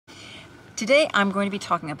Today I'm going to be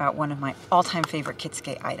talking about one of my all-time favorite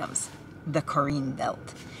Kitsuke items, the Korin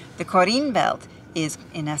Belt. The Korin Belt is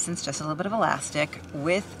in essence just a little bit of elastic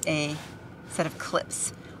with a set of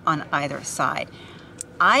clips on either side.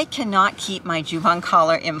 I cannot keep my Juban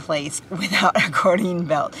collar in place without a Korin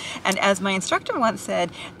Belt. And as my instructor once said,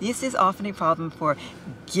 this is often a problem for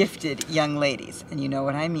gifted young ladies. And you know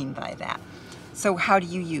what I mean by that. So how do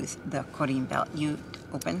you use the Korin Belt? You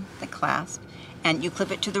open the clasp and you clip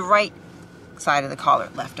it to the right side of the collar,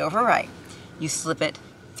 left over right. You slip it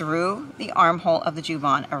through the armhole of the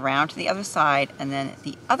Juban around to the other side, and then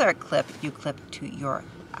the other clip you clip to your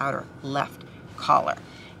outer left collar.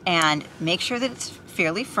 And make sure that it's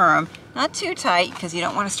fairly firm, not too tight because you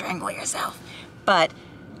don't want to strangle yourself. But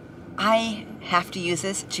I have to use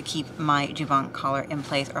this to keep my Juban collar in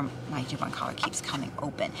place, or my Juban collar keeps coming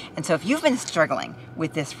open. And so if you've been struggling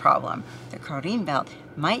with this problem, the Korin Belt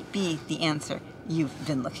might be the answer you've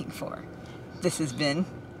been looking for. This has been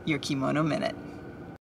your Kimono Minute.